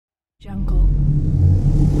Jungle.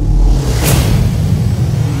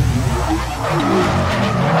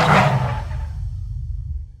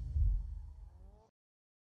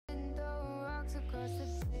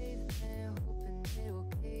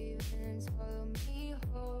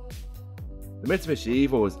 The Mitsubishi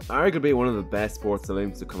Evo is arguably one of the best sports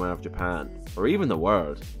saloons to come out of Japan, or even the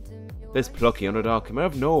world. This plucky underdog came out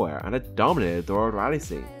of nowhere and it dominated the world rally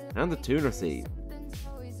scene and the tuner scene.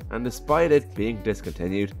 And despite it being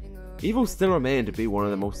discontinued, Evo still remained to be one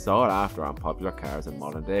of the most sought after and popular cars in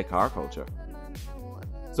modern day car culture.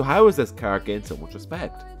 So how has this car gained so much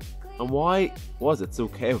respect? And why was it so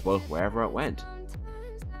capable wherever it went?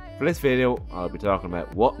 For this video, I'll be talking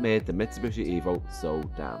about what made the Mitsubishi Evo so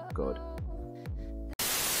damn good.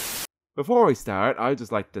 Before we start, I'd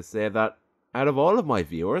just like to say that out of all of my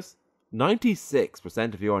viewers,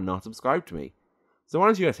 96% of you are not subscribed to me. So why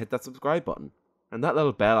don't you guys hit that subscribe button, and that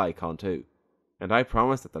little bell icon too, and I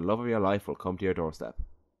promise that the love of your life will come to your doorstep.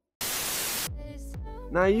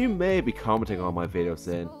 Now you may be commenting on my video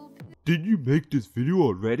saying, "Did you make this video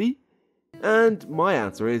already?" And my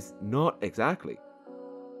answer is, not exactly.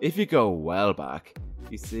 If you go well back,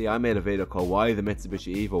 you see I made a video called Why the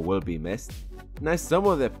Mitsubishi Evo Will Be Missed. Now some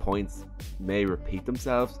of the points may repeat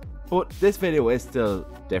themselves, but this video is still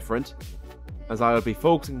different, as I will be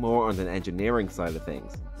focusing more on the engineering side of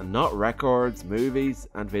things, and not records, movies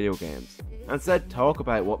and video games, and instead talk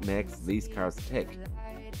about what makes these cars tick.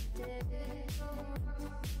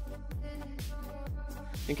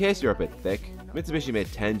 In case you're a bit thick, Mitsubishi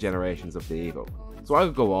made 10 generations of the Evo, so I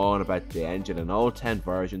could go on about the engine in all 10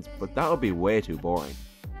 versions, but that would be way too boring.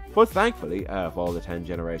 But thankfully, out of all the 10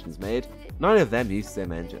 generations made, 9 of them used the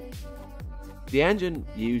same engine. The engine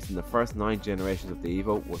used in the first 9 generations of the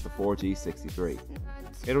Evo was the 4G63.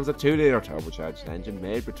 It was a 2-litre turbocharged engine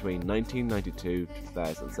made between 1992 to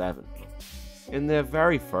 2007. In the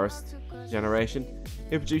very first generation,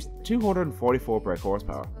 it produced 244 brake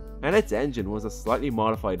horsepower, and its engine was a slightly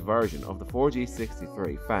modified version of the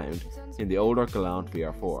 4G63 found in the older Galant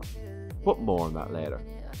VR4, but more on that later.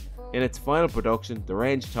 In its final production, the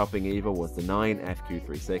range-topping Evo was the 9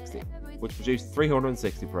 FQ360, which produced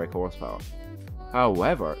 360 brake horsepower.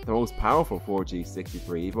 However, the most powerful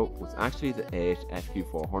 4G63 Evo was actually the 8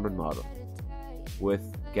 FQ400 model, with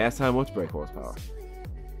guess how much brake horsepower?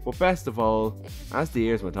 But best of all, as the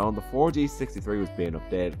years went on, the 4G63 was being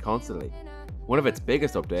updated constantly. One of its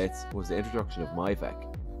biggest updates was the introduction of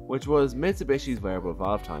MyVec, which was Mitsubishi's variable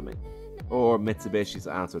valve timing, or Mitsubishi's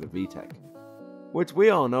answer to VTEC, which we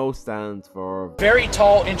all know stands for Very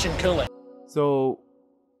Tall Engine Cooling. So,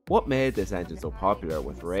 what made this engine so popular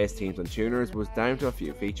with race teams and tuners was down to a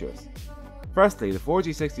few features. Firstly, the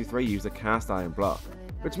 4G63 used a cast iron block,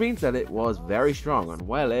 which means that it was very strong and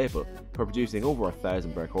well able for producing over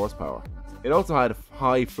 1000 brake horsepower. It also had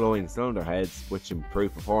high flowing cylinder heads, which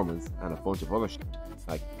improved performance, and a bunch of other shit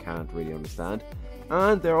I can't really understand,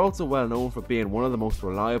 and they're also well known for being one of the most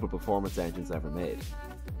reliable performance engines ever made.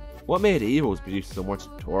 What made Evos produce so much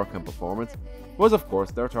torque and performance was of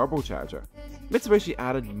course their turbocharger. Mitsubishi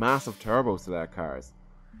added massive turbos to their cars,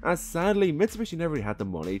 as sadly Mitsubishi never really had the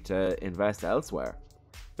money to invest elsewhere.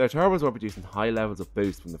 Their turbos were producing high levels of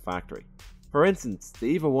boost from the factory. For instance,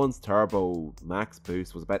 the Evo 1's turbo max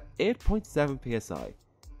boost was about 8.7 psi,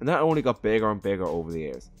 and that only got bigger and bigger over the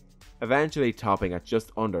years, eventually topping at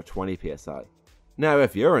just under 20 psi. Now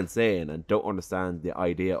if you're insane and don't understand the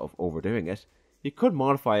idea of overdoing it, you could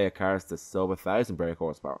modify your cars to sub 1000 brake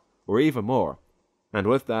horsepower, or even more, and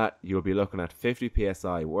with that you'll be looking at 50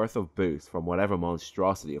 psi worth of boost from whatever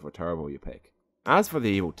monstrosity of a turbo you pick. As for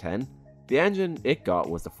the Evo 10, the engine it got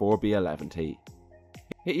was the 4B11T.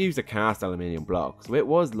 It used a cast aluminium block, so it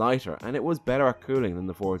was lighter and it was better at cooling than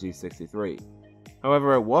the 4G63.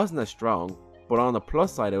 However, it wasn't as strong, but on the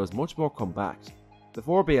plus side it was much more compact. The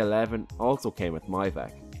 4B11 also came with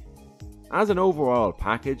MyVec. As an overall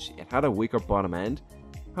package, it had a weaker bottom end,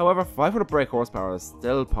 however 500 brake horsepower is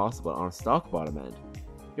still possible on a stock bottom end.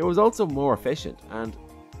 It was also more efficient and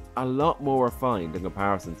a lot more refined in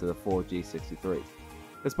comparison to the 4G63.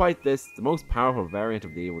 Despite this, the most powerful variant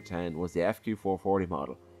of the Evo 10 was the FQ440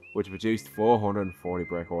 model, which produced 440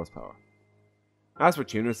 brake horsepower. As for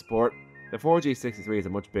tuner support, the 4G63 is a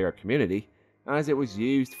much bigger community, as it was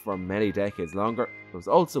used for many decades longer. It was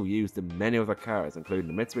also used in many other cars, including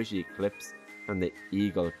the Mitsubishi Eclipse and the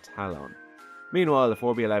Eagle Talon. Meanwhile, the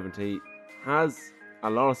 4B11T has a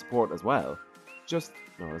lot of support as well, just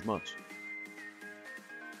not as much.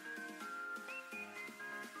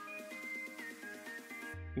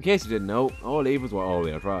 In case you didn't know, all Evos were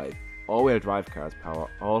all-wheel drive. All-wheel drive cars power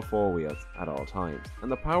all 4 wheels at all times, and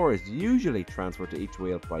the power is usually transferred to each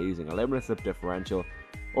wheel by using a limited slip differential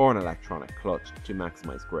or an electronic clutch to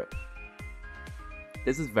maximise grip.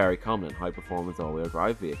 This is very common in high-performance all-wheel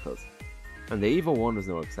drive vehicles, and the Evo 1 was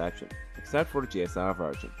no exception, except for the GSR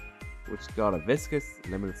version, which got a viscous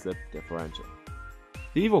limited slip differential.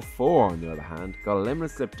 The Evo 4, on the other hand, got a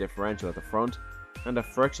limited slip differential at the front and a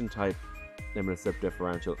friction type limited slip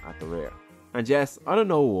differential at the rear. And yes, I don't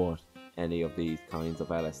know what any of these kinds of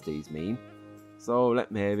LSDs mean, so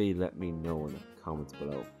let me know in the comments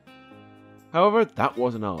below. However, that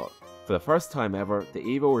wasn't all. For the first time ever, the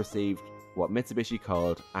Evo received what Mitsubishi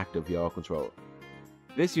called active yaw control.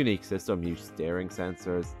 This unique system used steering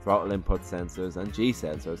sensors, throttle input sensors and G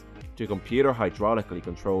sensors to computer hydraulically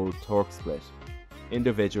control torque split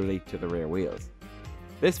individually to the rear wheels.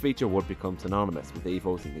 This feature would become synonymous with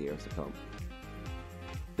Evos in the years to come.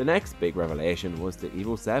 The next big revelation was the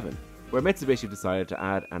Evo 7, where Mitsubishi decided to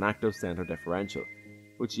add an active center differential,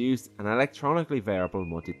 which used an electronically variable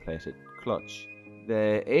multi-plated clutch.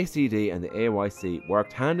 The ACD and the AYC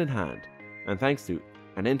worked hand in hand, and thanks to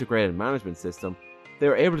an integrated management system, they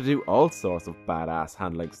were able to do all sorts of badass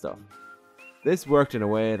handling stuff. This worked in a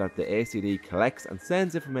way that the ACD collects and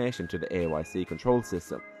sends information to the AYC control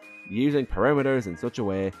system, using parameters in such a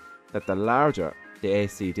way that the larger the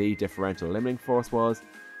ACD differential limiting force was,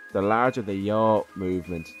 the larger the yaw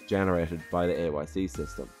movement generated by the AYC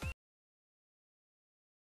system.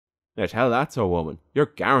 Now tell that to a woman, you're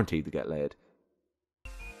guaranteed to get laid.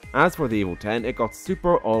 As for the Evo 10, it got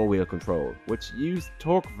super all-wheel control, which used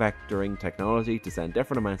torque vectoring technology to send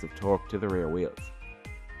different amounts of torque to the rear wheels.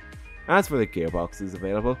 As for the gearboxes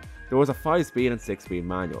available, there was a 5-speed and 6-speed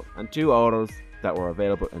manual, and 2 autos that were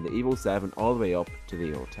available in the Evo 7 all the way up to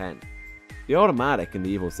the Evo 10. The automatic in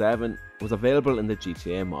the Evo 7 was available in the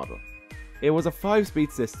GTA model. It was a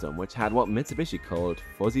 5-speed system which had what Mitsubishi called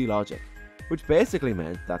fuzzy logic, which basically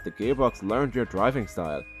meant that the gearbox learned your driving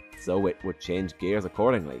style, so it would change gears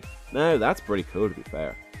accordingly. Now that's pretty cool to be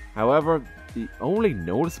fair. However, the only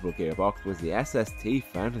noticeable gearbox was the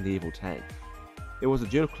SST found in the Evo 10. It was a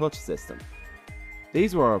dual clutch system.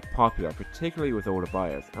 These were popular particularly with older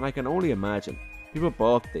buyers, and I can only imagine people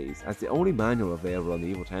bought these as the only manual available on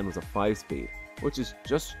the Evo 10 was a 5-speed, which is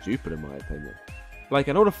just stupid in my opinion. Like,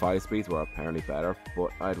 I know the 5-speeds were apparently better,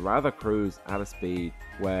 but I'd rather cruise at a speed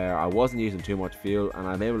where I wasn't using too much fuel and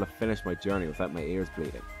I'm able to finish my journey without my ears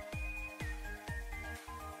bleeding.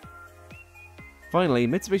 Finally,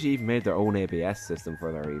 Mitsubishi even made their own ABS system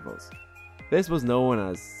for their Evos. This was known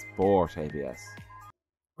as Sport ABS.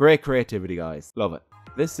 Great creativity, guys, love it.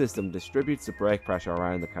 This system distributes the brake pressure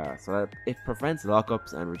around the car so that it prevents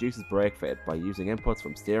lockups and reduces brake fade by using inputs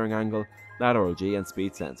from steering angle, lateral G and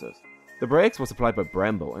speed sensors. The brakes were supplied by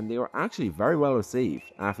Brembo and they were actually very well received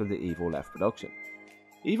after the Evo left production.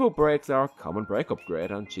 Evo brakes are a common brake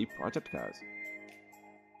upgrade on cheap project cars.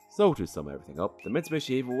 So to sum everything up, the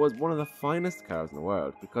Mitsubishi Evo was one of the finest cars in the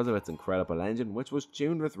world because of its incredible engine which was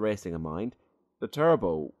tuned with racing in mind, the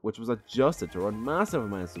turbo which was adjusted to run massive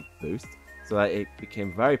amounts of boost so that it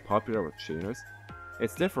became very popular with tuners.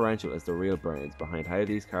 Its differential is the real brains behind how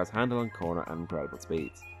these cars handle on corner at incredible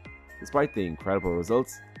speeds. Despite the incredible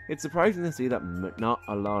results, it's surprising to see that not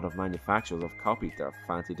a lot of manufacturers have copied their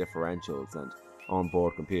fancy differentials and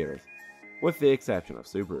onboard computers, with the exception of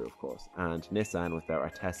Subaru of course, and Nissan with their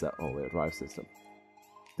Atessa all-wheel drive system.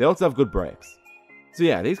 They also have good brakes. So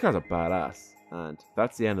yeah, these cars are badass, and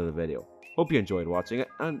that's the end of the video. Hope you enjoyed watching it,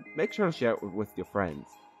 and make sure to share it with your friends.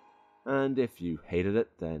 And if you hated it,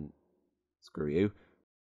 then screw you.